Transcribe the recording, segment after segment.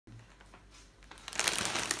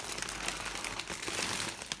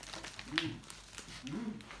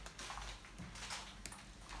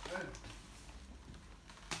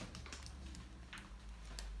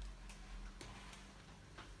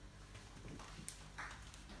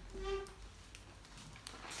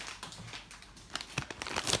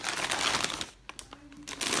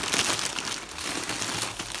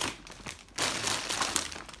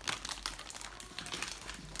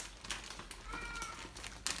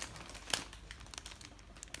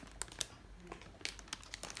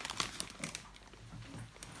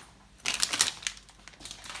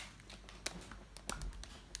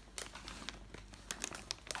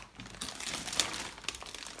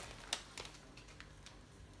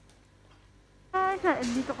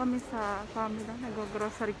Dito kami sa family.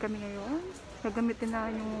 Nag-grocery kami ngayon. Gagamitin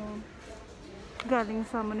na yung galing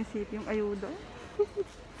sa munisipyo, yung AYUDA.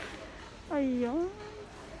 Ayan.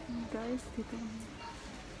 Guys, dito kami.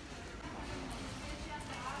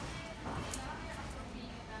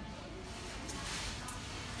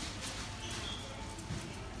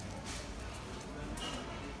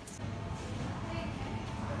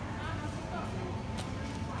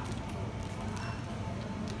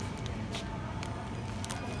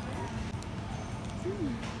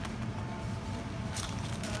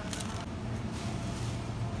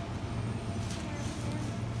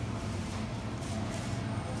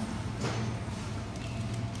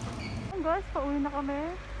 Guys, pauwi na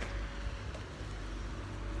kami.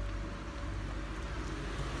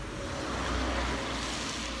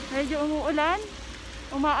 Medyo umuulan,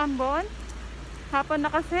 umaambon. Hapon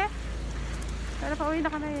na kasi. Pero pauwi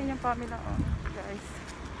na kami. Yan yung family. Oh, guys,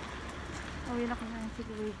 pauwi na kami si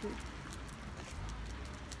Luigi.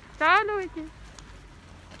 Ciao, Luigi.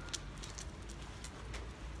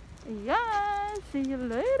 Ayan, see you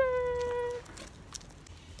later.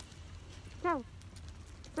 Ciao.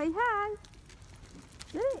 Say hi.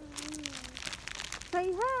 Dali. Say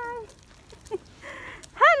hi.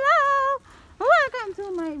 Hello. Welcome to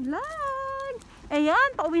my vlog. Ayan,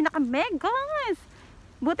 pauwi na kami, guys.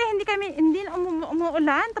 Buti hindi na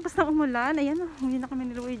umuulan, tapos na umulan. Ayan, pauwi na kami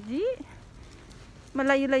ni Luigi.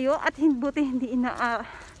 Malayo-layo at buti hindi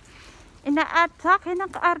inaatake ng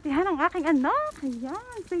kaartihan ng aking anak.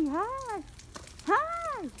 Ayan, say hi.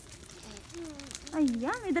 Hi.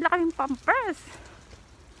 Ayan, may dala kaming pampers.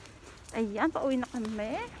 Ayan, pauwi na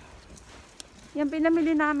kami. Yung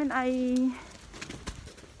pinamili namin ay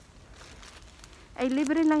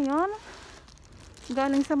libre lang yon.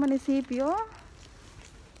 Galing sa munisipyo.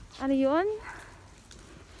 Ano yun?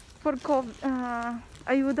 For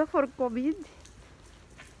AYUDA for COVID.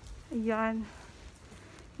 Ayan.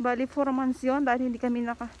 Bali 4 months yun. Dahil hindi kami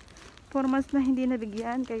 4 months na hindi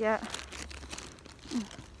nabigyan. Kaya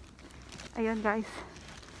ayun, guys.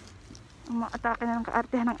 Umaatake na ng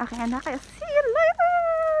kaartehan ng aking anak. Kaya see you later.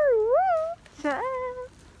 Woo! Ciao.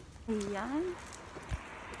 Ayan.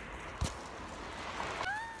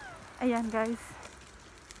 Ayan, guys.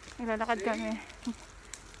 Naglalakad kami.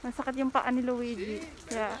 Masakit yung paa ni Luigi.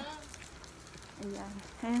 Kaya ayan.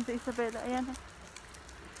 Ayan si Isabella. Ayan.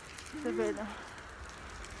 Isabella.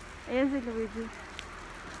 Ayan si Luigi.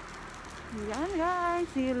 Ayan, guys.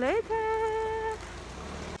 See you later.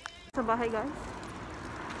 Sa bahay, guys.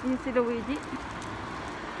 Ayan si Luigi.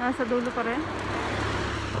 Nasa dulo pa rin.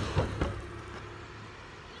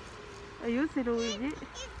 Ayun si Luigi.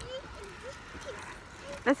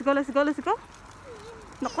 Let's go, let's go, let's go.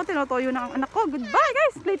 Naku, tinotoyo na ang anak ko. Goodbye,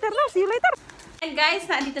 guys. Later na. See you later. And guys,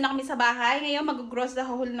 nandito na kami sa bahay. Ngayon, mag-gross the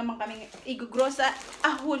whole naman kami. I-gross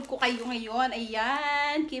ahol ko kayo ngayon.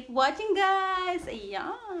 Ayan. Keep watching, guys.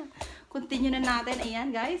 Ayan. Continue na natin. Ayan,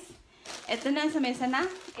 guys. Ito na sa mesa na.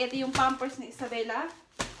 Ito yung pampers ni Isabella.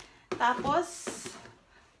 Tapos,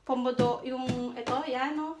 pomodo, yung, ito,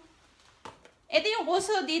 yan, no. Ito yung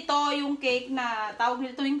uso dito, yung cake na tawag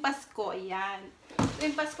nila tuwing Pasko. Ayan.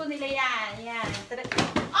 Tuwing Pasko nila yan. Ayan.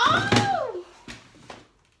 Oh!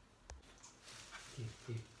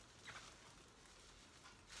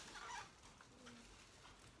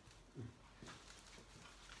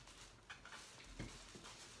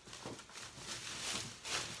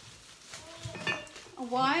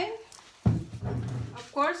 Wine. Of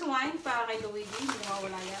course, wine para kay Luigi. Hindi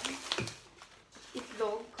mawala yan.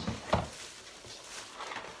 Itlog.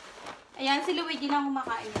 Ayan, si Luigi lang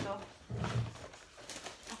kumakain ito.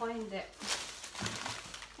 Ako hindi.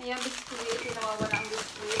 Ayan, biskuit. Hindi nawawala ang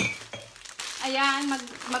biskuit. Ayan,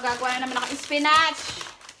 magagawa na naman ako spinach.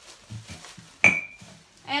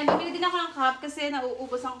 Ayan, bumili din ako ng cup kasi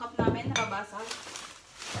nauubos ang cup namin. Nakabasag.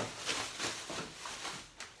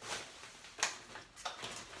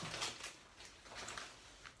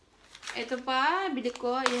 Ito pa, bili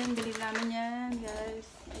ko. Ayan, bili namin yan, guys.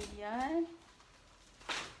 Ayan.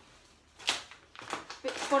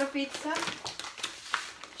 For pizza.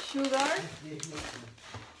 Sugar.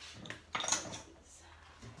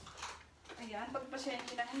 Ayan,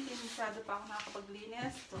 pagpasyente lang, hindi masyado pa ako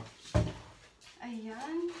nakakapaglinis.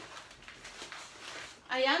 Ayan.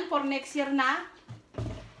 Ayan, for next year na.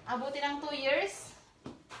 Abuti ng 2 years.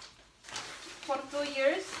 For 2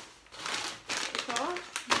 years. Ito.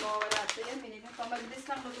 Wala ito yan. Binili pa. Mabilis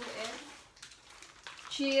lang lutuin.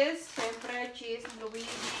 Cheese. Siyempre, cheese.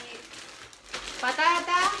 Luigi.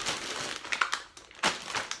 Patata.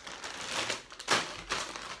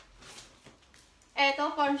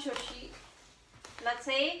 Eto, corn sushi. Let's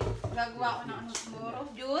say, gagawa ko ng ano siguro.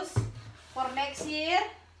 Juice. For next year.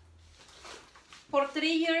 For 3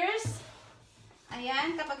 years.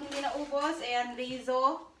 Ayan, kapag hindi naubos, ayan,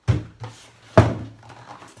 Rizzo.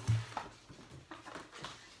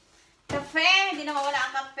 Kape, hindi na mawala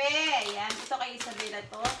ang kape. Ayan, ito kay Isabela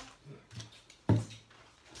to.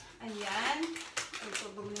 Ayan.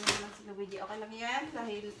 Ito, bumili naman si Luigi. Okay lang yan,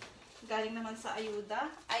 dahil galing naman sa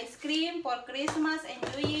AYUDA. Ice cream for Christmas and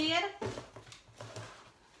New Year.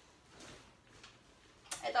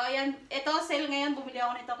 Ito, ayan. Ito, sale ngayon. Bumili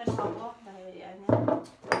ako nito, kinuha ko. Dahil ayan, yan.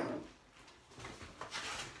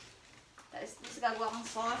 Tapos, gagawa akong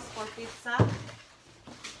sauce for pizza.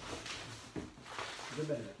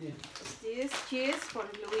 This cheese for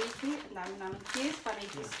Luigi. Ang dami namin cheese. Para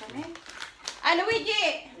cheese kami. Ah,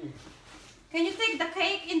 Luigi! Can you take the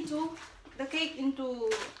cake into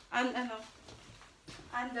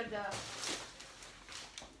under the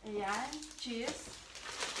ayan, cheese.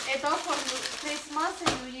 Ito for Christmas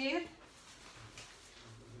and New Year.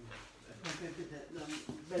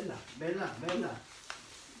 Bella.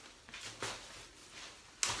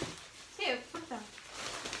 Sige, puta.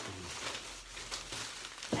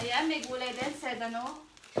 Ayan, may gulay din, sedano.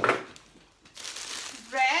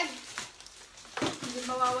 Bread. Hindi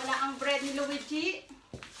mawawala ang bread ni Luigi.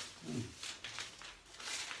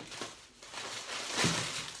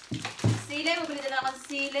 Sile, mabili din ako ng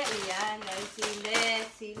sile. Ayan,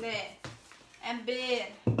 sile. Ember.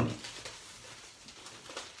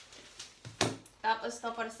 Tapos to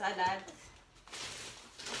for salad.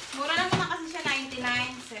 Mura lang naman kasi siya,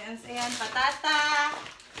 99 cents. Ayan, patata.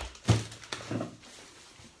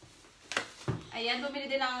 Ayan, bumili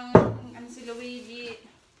din ng si Luigi.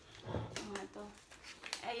 Ano to?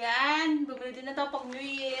 Ayan, bumili din na to pang New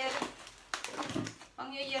Year. Pang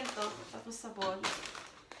New Year to. Tapos sabon.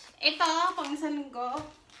 Ito, pang isang linggo.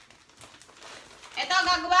 Ito,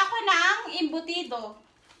 gagawa ko ng embutido.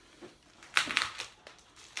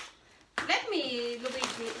 Let me,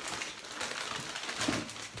 Luigi.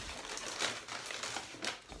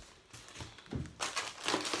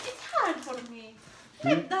 It's hard for me.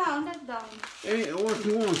 Let down. Hey, what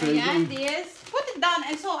you want? Ayan, this. Put it down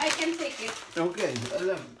and so I can take it. Okay,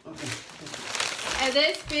 okay. And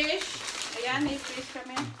this fish. Ayan, may fish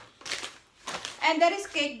kami. And there is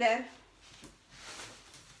cake there.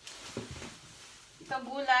 Ito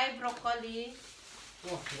gulay, broccoli.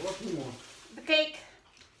 What you want? The cake.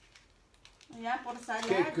 Ayan, for salad.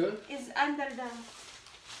 Cake, is under the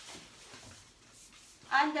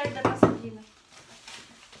pasagina.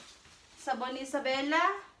 Sabon ni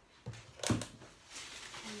Isabela.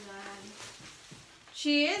 Ayan.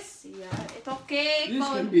 Cheese. Ayan. Ito cake. This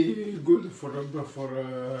can be good for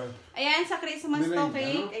Ayan, sa Christmas to merienda,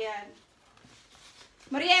 cake. no? Ayan.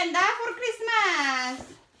 Merienda for Christmas.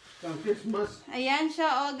 Christmas. Ayan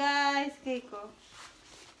siya, oh guys. Cake ko.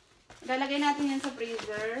 Lalagay natin yan sa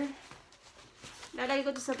freezer. Lalagay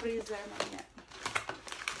ko to sa freezer. Mamaya.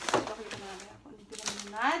 Ito kita mamaya. Dito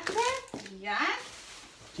naman natin. Ayan.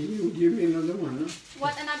 Can you give me another one, no?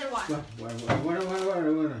 What another one? What?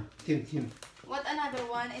 Tin. What another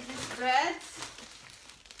one? Is this bread?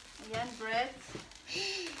 Ayan, bread.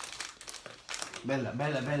 Bella.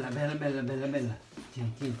 Tin.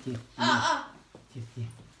 Tin.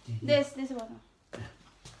 This one.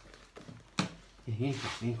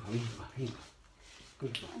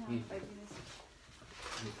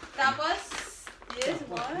 Tapos, this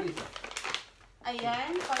one.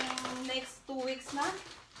 Ayan, pang next 2 weeks na.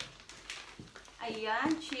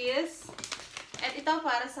 Ayan, cheese. At ito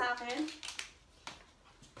para sa akin.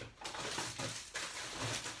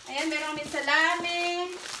 Ayan, meron kami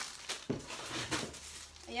salami.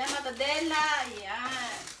 Ayan, matadela.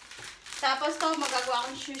 Ayan. Tapos to, magagawa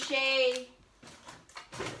akong sushi.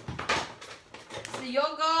 So,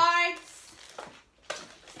 yogurts.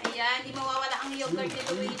 Ayan, di mawawala ang yogurt ni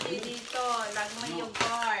Luigi dito. Lagi may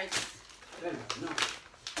yogurt.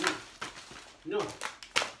 No.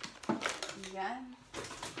 Ayan.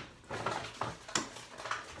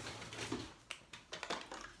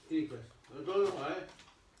 Chicos, no todo,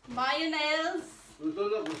 Mayonnaise. No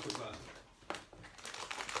todo gusto pa.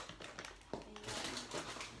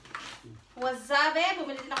 Wasabi.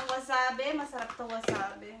 Bumili din ako wasabi. Masarap to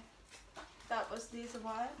wasabi. Tapos this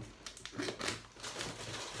one.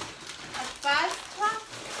 At pasta.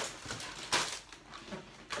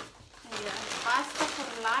 Ayan. Pasta for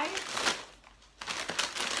life.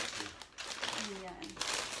 Ayan.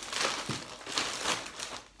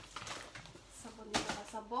 Sabon dito ka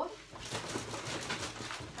sabon.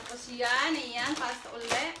 Tapos yan. Ayan. Pasta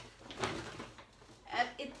ulit. At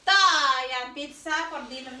ito. Ayan. Pizza for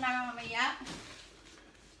dinner na mamaya.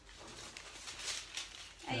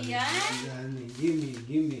 Ayan.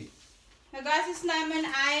 Gimme. Nagastos naman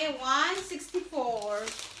ay 164.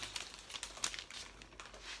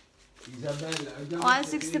 Isabella,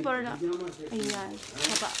 164 na. Ayan.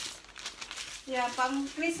 Baba. Yeah, pang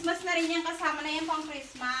Christmas na rin yan. Kasama na yan pang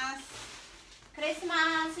Christmas.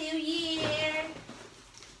 Christmas, New Year.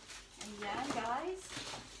 Ayan, guys.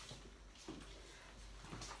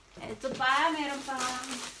 Ito pa, meron pa.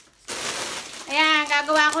 Ayan,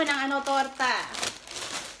 gagawa ko ng torta.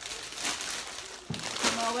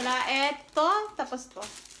 Wala ito. Tapos to.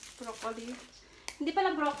 Broccoli. Hindi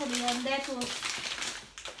pala broccoli yun. Lettuce.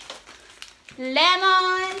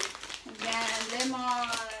 Lemon. Ayan, lemon.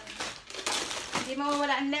 Hindi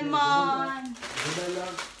mawawala ang lemon.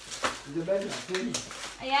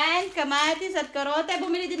 Ayan, kamatis at karote.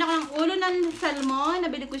 Bumili din ako ng ulo ng salmon.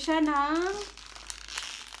 Nabili ko siya ng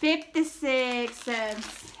 56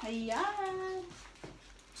 cents. Ayan.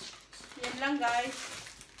 Yan lang, guys.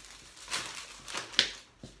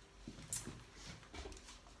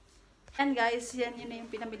 Yan, guys. Yan yun na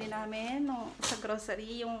yung pinamili namin sa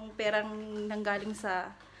grocery. Yung perang nanggaling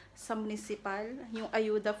sa municipal. Yung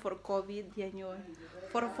AYUDA for COVID. Yan yun.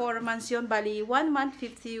 For 4 months yun. Bali, 1 month,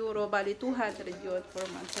 50 euro. Bali, 200 yun.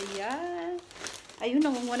 4 months. Ayan. Ayun,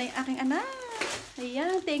 nangunguna yung aking anak.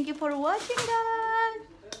 Ayan. Thank you for watching, guys.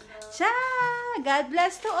 Ciao! God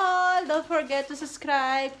bless to all. Don't forget to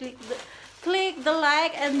subscribe. Click the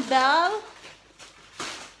like and bell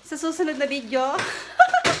sa susunod na video.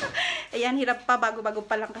 Ayan, hirap pa. Bago-bago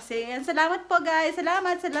pa lang kasi. Ayan, salamat po, guys.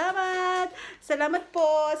 Salamat, salamat. Salamat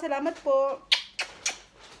po. Salamat po.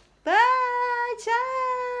 Bye! Ciao!